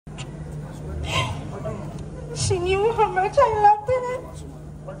She knew how much I loved it.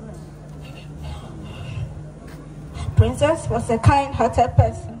 Princess was a kind-hearted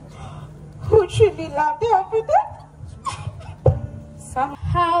person who truly loved everything.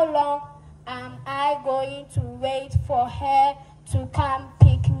 How long am I going to wait for her to come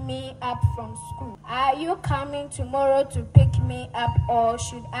pick me up from school? Are you coming tomorrow to pick me up, or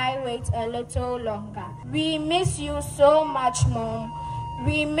should I wait a little longer? We miss you so much, Mom.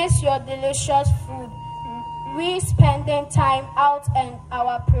 We miss your delicious food. We spending time out in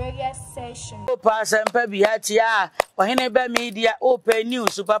our prayer session. Oheneba Media open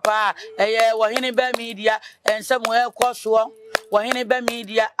news papa Oheneba Media and somewhere crosswalk Oheneba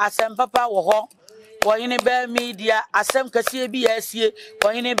Media asem papa wo Oheneba Media asem kase bi asie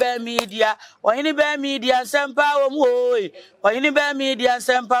Oheneba Media asem pa wo mu Oheneba Media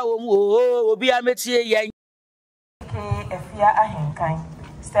asem pa wo mu obi ametie yen Efia Ahenkan.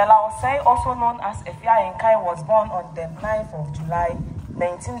 Stella Osei, also known as Efia Ahenkan, was born on the 9th of July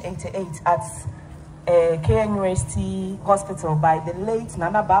 1988 at KNUST Hospital by the late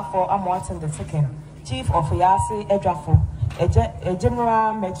Nana Bafo Amwatan II, Chief of Yase Edrafo, a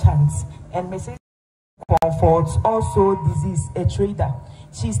general merchant, and Mrs. Comfort, also deceased, a trader.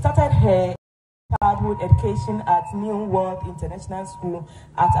 She started her childhood education at New World International School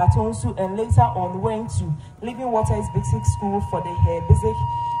at Atonsu, and later on went to Living Waters Basic School for her basic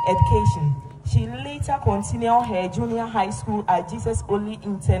education. She later continued her junior high school at Jesus Only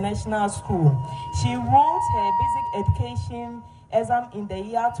International School. She wrote her basic education exam in the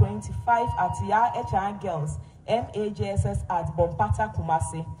year 25 at Yar HR Girls MAJSS at Bompata,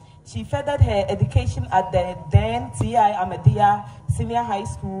 Kumasi. She furthered her education at the then T.I. Ahmadiyya Senior High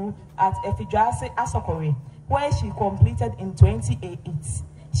School at Efidrase Asokore, where she completed in 2008.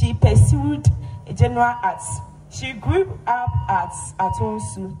 She pursued general arts. She grew up at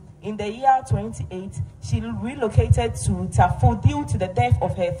Atonsu. In the year 2008, she relocated to Tafo due to the death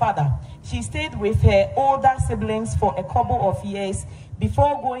of her father. She stayed with her older siblings for a couple of years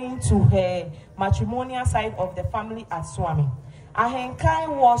before going to her matrimonial side of the family at Swami.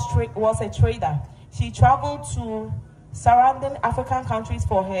 Ahenkan was a trader. She traveled to surrounding African countries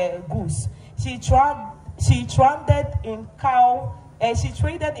for her goods. She traded in cow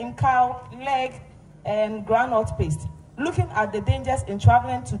leg and groundnut paste. Looking at the dangers in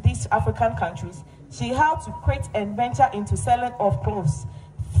traveling to these African countries, she had to quit and venture into selling of clothes,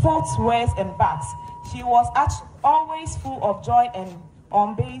 footwear, and bags. She was always full of joy and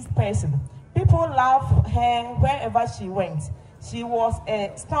unbased person. People loved her wherever she went. She was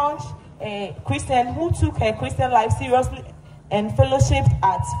a staunch Christian who took her Christian life seriously and fellowshipped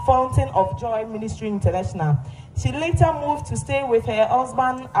at Fountain of Joy Ministry International. She later moved to stay with her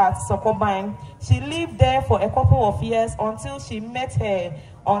husband at Sokobang. She lived there for a couple of years until she met her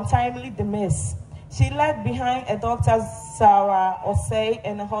untimely demise. She left behind a daughter, Sarah Osei,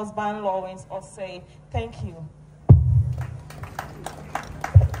 and a husband, Lawrence Osei. Thank you.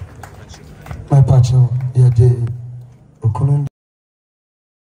 My patron,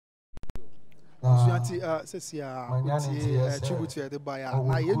 tribute the buyer.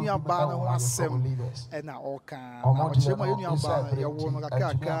 Now, you are bound on some and now all can.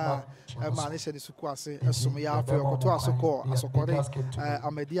 Manage the Sukwasi, a Sumia for Kotoasoko, as a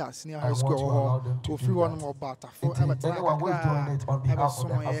Amedia Senior High School, to free one more butter for a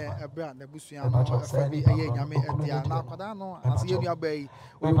brand, a Busian, a Yami, and the Anapadano, as you bay.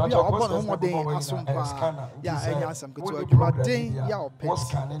 We will be upon one day as soon as I am some good to a day, Yao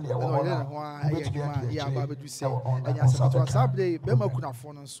Pets. Yeah, Baby, you say, and yes, it was Saturday, Bemokuna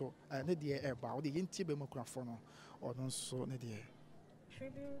phone so, and the dear about the Inti Bemokuna phone or non so, Nadia.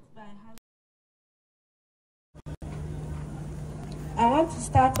 I want to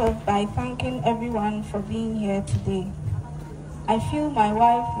start off by thanking everyone for being here today. I feel my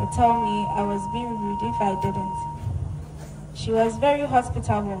wife would tell me I was being rude if I didn't. She was very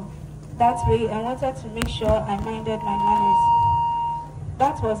hospitable that way and wanted to make sure I minded my manners.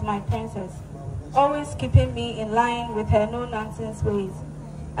 That was my princess, always keeping me in line with her no-nonsense ways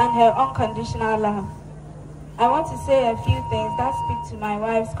and her unconditional love. I want to say a few things that speak to my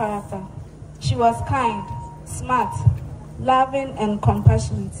wife's character. She was kind, smart, loving, and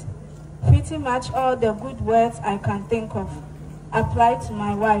compassionate. Pretty much all the good words I can think of apply to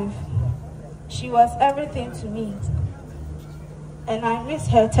my wife. She was everything to me, and I miss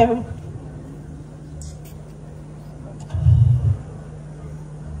her terribly.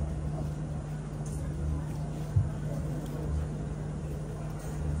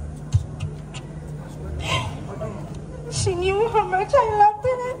 She knew how much I loved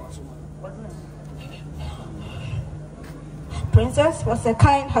it. Princess was a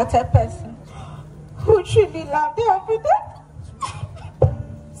kind-hearted person who truly loved every day.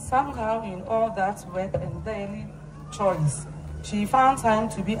 Somehow, in all that work and daily choice, she found time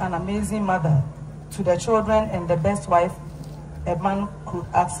to be an amazing mother to the children and the best wife a man could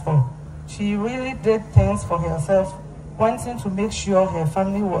ask for. She really did things for herself, wanting to make sure her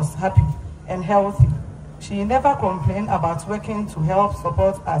family was happy and healthy. She never complained about working to help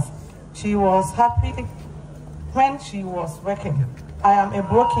support us. She was happy when she was working. I am a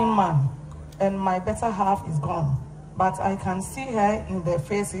broken man and my better half is gone, but I can see her in the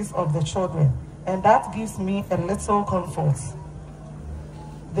faces of the children, and that gives me a little comfort.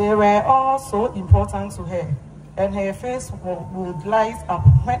 They were all so important to her, and her face would light up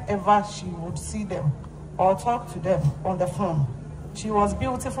whenever she would see them or talk to them on the phone. She was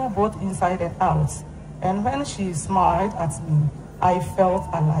beautiful both inside and out, and when she smiled at me, I felt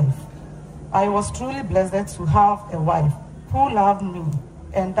alive. I was truly blessed to have a wife who loved me,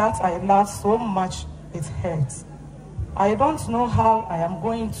 and that I loved so much it hurts. I don't know how I am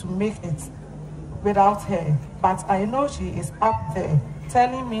going to make it without her, but I know she is up there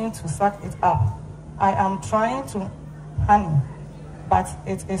telling me to suck it up. I am trying to, honey, but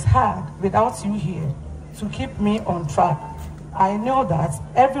it is hard without you here to keep me on track. I know that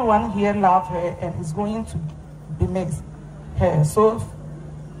everyone here loves her and is going to be makes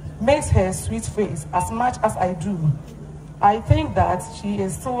her sweet face as much as I do. I think that she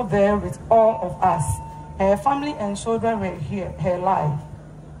is still there with all of us. Her family and children were here, her life.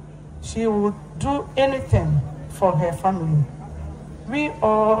 She would do anything for her family. We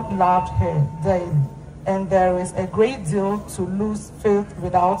all loved her daily, and there is a great deal to lose faith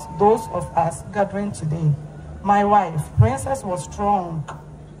without those of us gathering today. My wife, Princess, was strong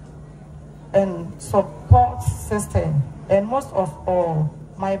and support system, and most of all,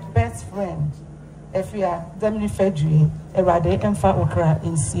 my best friend, Efia Demni Fedri, Erade Emfa Okra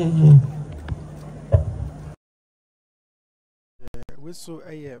in CAA. So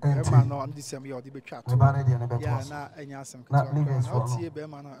a man on the same year, the chat. Yeah, now any awesome. Not see a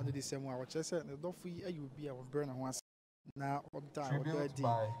man under the same way. What I said, the Doffy, you be our burner once. Now, what time,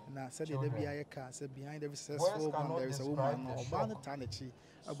 and I said, there be a car, said behind every successful man, there is a woman or Banner Tanachi,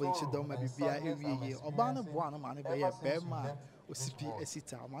 about you don't maybe be every year, or Banner one man, by a bear man, or CP a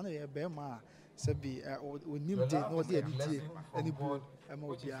sitter, man, a bear man, said be or new day, no dear, any board,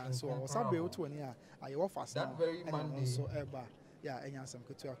 Modia, so I was able to an year. I offer some, and also ever. Yeah, and some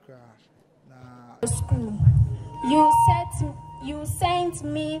good to a school. You sent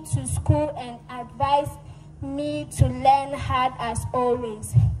me to school and advised me to learn hard as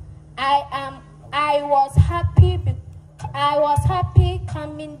always. I was happy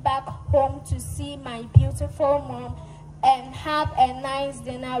coming back home to see my beautiful mom and have a nice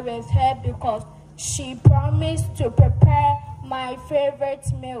dinner with her because she promised to prepare my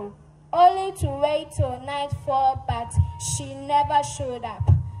favorite meal. Only to wait till nightfall, but she never showed up.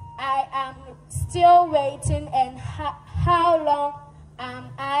 I am still waiting, and how long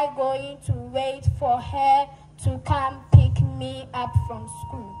am I going to wait for her to come pick me up from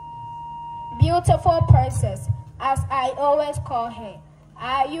school? Beautiful princess, as I always call her,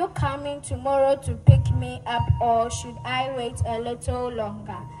 are you coming tomorrow to pick me up, or should I wait a little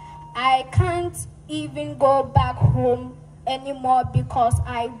longer? I can't even go back home anymore because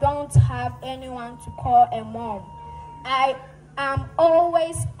I don't have anyone to call a mom. I am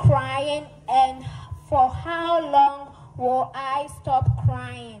always crying, and for how long will I stop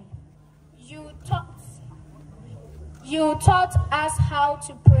crying? You taught us how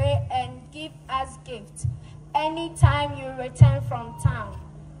to pray and give us gifts anytime you return from town.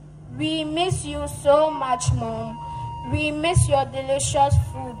 We miss you so much, Mom. We miss your delicious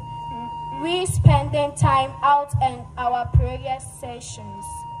food. We spending time out in our prayer sessions.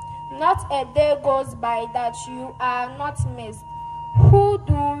 Not a day goes by that you are not missed. Who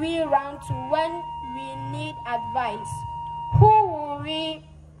do we run to when we need advice? Who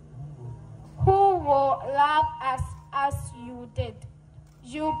will love us as you did?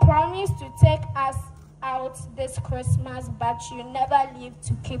 You promised to take us out this Christmas, but you never lived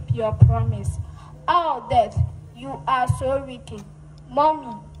to keep your promise. Oh, Dad, you are so wicked.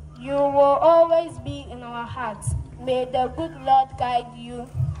 Mommy, you will always be in our hearts. May the good Lord guide you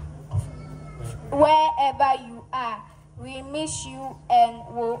wherever you are. We miss you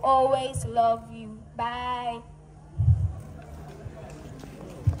and will always love you. Bye.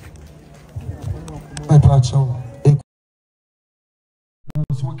 My pacho, it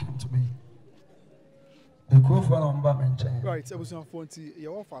was wicked to me. Right, I was on 40.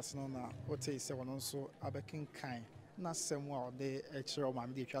 Your offers no na what say 7 also Ahenkan na sem wa de e kire o ma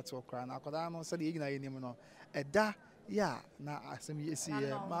me de twa to kra na akoda no se de yina yenim no eda Yeah, na asem yesi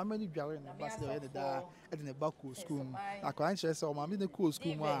maame ni dware no ba se de da e de ne ba ko school mu akwa nche se o maame ne ko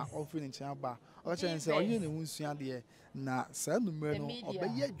school mu a o firi nchen ba o che se o ye ne hunsua de na sa numre no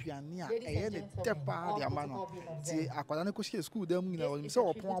obeyi aduane a eye ne tepa de ama no ti akwada ne ko school da mu na o se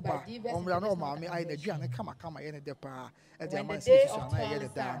o pon ba o mra no maame ai na aduane kama ye ne depa e de ama se so na ye de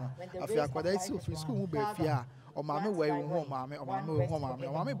da no afi akwada si o firi school mu ba fi a o maame we hu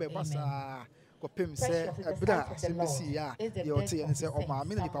maame be basa kopem se bra semisi ya ye ote ye se o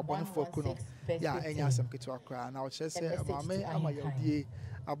maame na nipa bonu foku no ya enya asem ketu akra na o che se maame ama yodie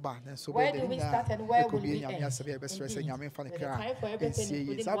aba na so be de na e ko bi nyame asem ye be stress nyame fa ne kra ensie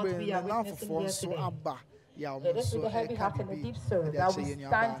ye sabe na lafofo so aba ya o so e ka bi that we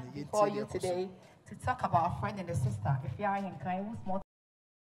stand for you today to talk about a friend and a sister. If you are in kind, who's more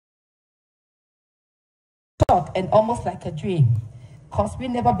talk and almost like a dream. Because we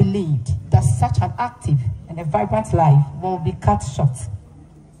never believed that such an active and a vibrant life will be cut short.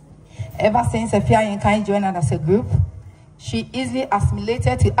 Ever since Afia Ahenkan joined us as a group, she easily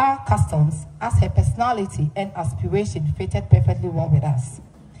assimilated to our customs as her personality and aspiration fitted perfectly well with us.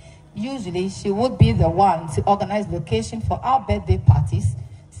 Usually, she would be the one to organize location for our birthday parties,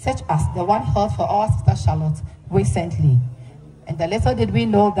 such as the one held for our sister Charlotte recently. And the little did we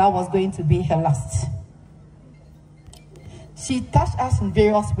know that was going to be her last. She touched us in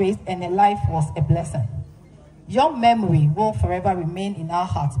various ways and her life was a blessing. Your memory will forever remain in our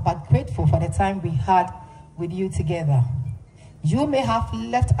hearts, but grateful for the time we had with you together. You may have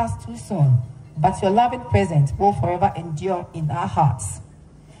left us too soon, but your loving presence will forever endure in our hearts.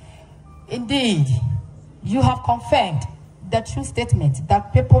 Indeed, you have confirmed the true statement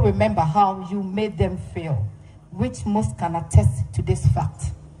that people remember how you made them feel, which most can attest to this fact.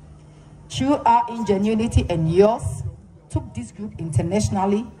 Through our ingenuity and yours, took this group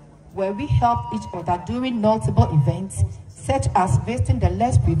internationally, where we helped each other during notable events such as visiting the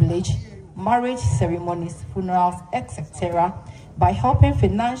less privileged, marriage ceremonies, funerals, etc., by helping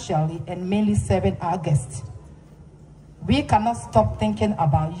financially and mainly serving our guests. We cannot stop thinking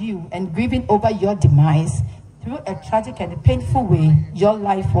about you and grieving over your demise. Through a tragic and painful way, your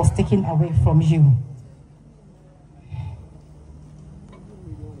life was taken away from you.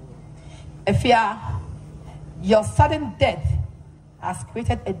 Afia, your sudden death has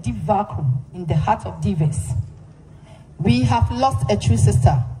created a deep vacuum in the heart of divas. We have lost a true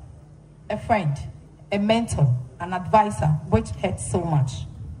sister, a friend, a mentor, an advisor, which hurts so much.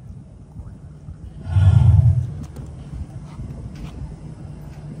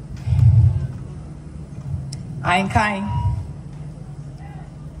 Ahenkan,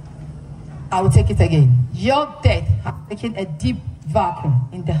 I will take it again. Your death has taken a deep vacuum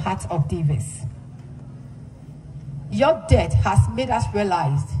in the heart of divas. Your death has made us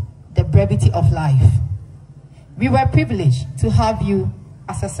realize the brevity of life. We were privileged to have you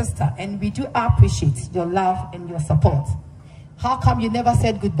as a sister, and we do appreciate your love and your support. How come you never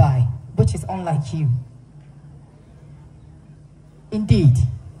said goodbye, which is unlike you? Indeed,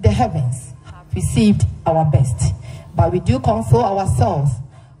 the heavens have received our best, but we do console ourselves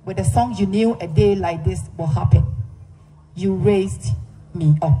with the song you knew a day like this will happen. You raised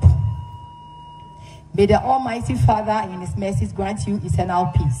me up. May the Almighty Father in His mercies grant you eternal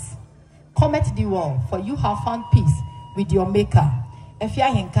peace. Comment the world, for you have found peace with your Maker. Afia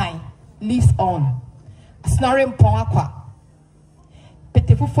Ahenkan lives on. Snoring Pongakwa.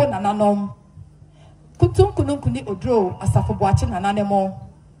 Petefufo nananom. Kutum kununkuni odro asafo boache nananemo.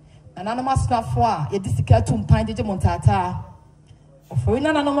 Nananoma snafo a ye disika tumpan jeje montata. Ofori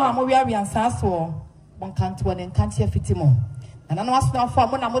nananoma amowi ansaso. Bonkanto ne nkantie fitimo. Nananoma snafo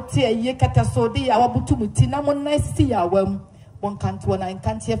amona mote aye kata so de ya wabutumuti na mo naisi ya wam. Bonkanto na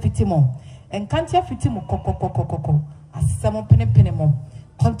nkantie fitimo. Nkantie fitimo kokokokokoko. Asamo pene mo.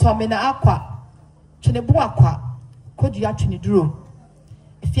 Kontomena akwa. Twenebu akwa. Kodu ya tweneduro.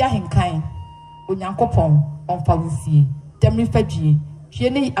 Afia Ahenkan Onyankopon onfawusie demri fadwie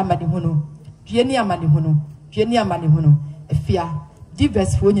hwene amanehunu afia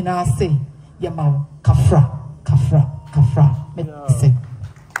divers fo nyina se yemawo kafra say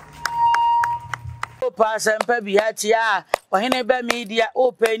Pasempa biatia Oheneba Media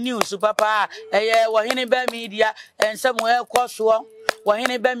open news papa Oheneba Media and somewhere koso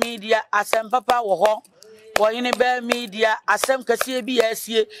Oheneba Media asempapa wo ho Oheneba Media asem kase bi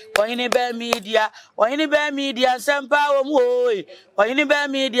asie Oheneba Media sempa wo mu Oheneba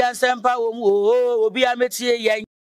Media sempa wo mu obi ametie yen